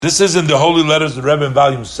This is in the Holy Letters of the Rebbe in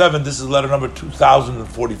Volume 7. This is letter number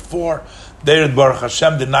 2044. Dated Baruch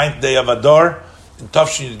Hashem, the 9th day of Adar, in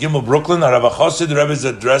Tafshin Gimel, Brooklyn. Rav Chassid, the Rebbe is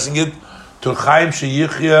addressing it to Chaim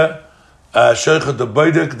Sheyichya Sheikh de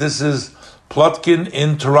Beidik. This is Plotkin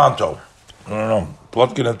in Toronto. I don't know.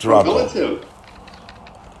 Plotkin in Toronto.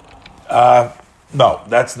 No,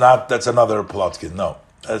 that's not. That's another Plotkin. No,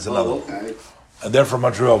 that's another. Okay. And they're from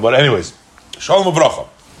Montreal. But anyways, Shalom Uvracha.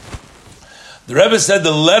 The Rebbe said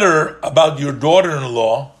the letter about your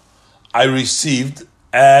daughter-in-law I received,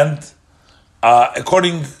 and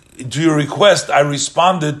according to your request, I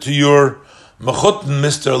responded to your mechutin,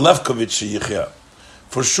 Mr. Lefkovich Sheyichya.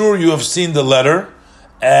 For sure you have seen the letter,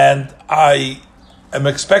 and I am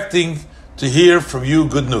expecting to hear from you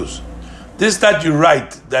good news. This that you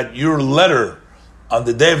write, that your letter on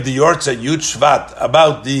the day of the Yortzeit Yud Shvat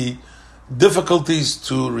about the difficulties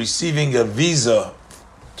to receiving a visa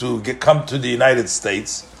to come to the United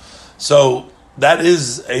States. So that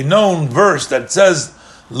is a known verse that says,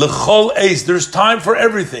 L'chol eis, there's time for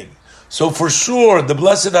everything. So for sure, the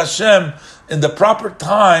blessed Hashem, in the proper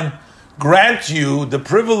time, grant you the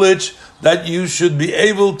privilege that you should be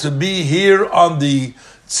able to be here on the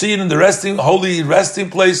scene in the holy resting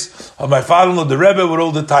place of my father-in-law, the Rebbe, with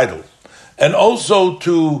all the title. And also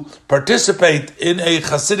to participate in a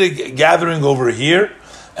Hasidic gathering over here.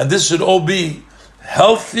 And this should all be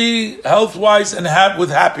health-wise, and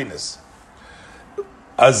with happiness.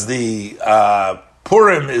 As the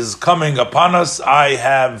Purim is coming upon us, I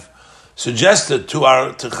have suggested to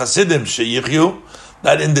Hasidim Sheyichyu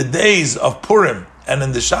that in the days of Purim and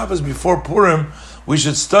in the Shabbos before Purim, we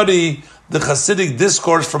should study the Hasidic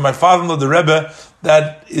discourse from my father-in-law, the Rebbe,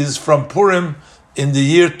 that is from Purim in the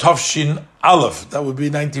year Tafshin Aleph, that would be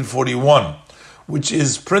 1941, which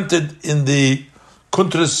is printed in the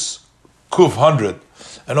Kuntras Kuf 100,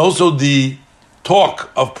 and also the talk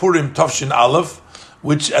of Purim Tafshin Aleph,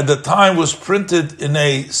 which at the time was printed in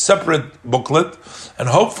a separate booklet, and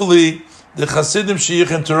hopefully the Hasidim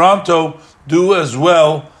Sheikh in Toronto do as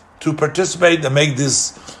well to participate and make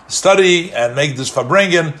this study and make this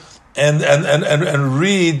farbrengen and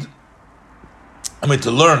read.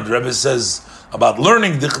 To learn. The Rebbe says about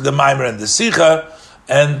learning the Maimer and the Sicha,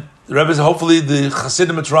 and the Rebbe says hopefully the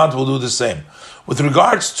Hasidim in Toronto will do the same. With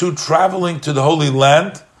regards to traveling to the Holy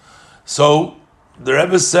Land, so the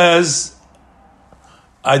Rebbe says,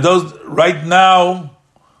 right now,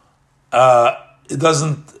 it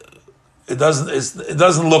doesn't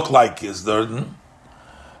look like it's there.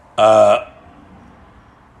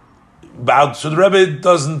 So the Rebbe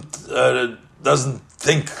doesn't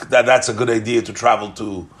think that that's a good idea to travel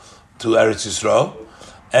to Eretz Yisrael.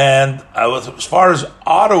 And as far as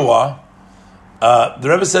Ottawa, the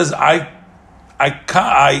Rebbe says, I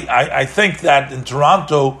think that in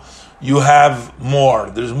Toronto you have more.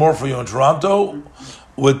 There's more for you in Toronto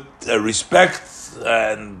with respect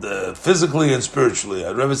and physically and spiritually.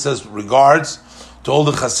 The Rebbe says, regards to all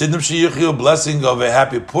the Hasidim Sheyichyu, blessing of a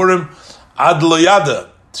happy Purim, Ad Lo Yada,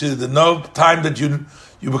 to the time that you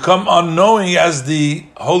become unknowing, as the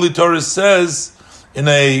Holy Torah says, in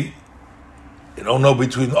a,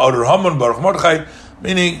 between Oder Haman, Baruch Mordechai,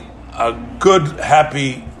 meaning a good,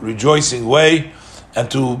 happy, rejoicing way, and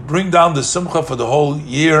to bring down the simcha for the whole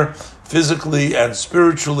year, physically and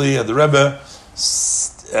spiritually. And the Rebbe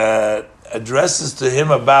addresses to him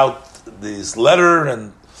about this letter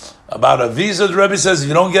and about a visa. The Rebbe says, if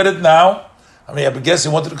you don't get it now, I guess he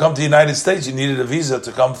wanted to come to the United States, you needed a visa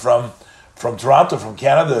to come from Toronto, from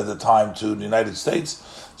Canada at the time, to the United States.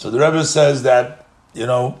 So the Rebbe says that,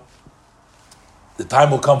 the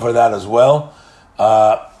time will come for that as well.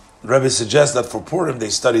 The Rebbe suggests that for Purim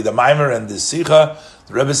they study the Maimer and the Sicha.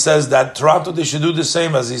 The Rebbe says that Toronto they should do the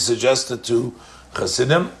same as he suggested to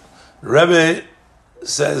Hasidim. The Rebbe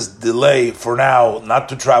says delay for now, not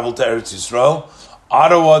to travel to Eretz Yisrael.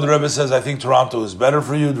 Ottawa, the Rebbe says, I think Toronto is better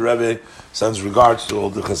for you. The Rebbe sends regards to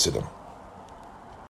all the Hasidim.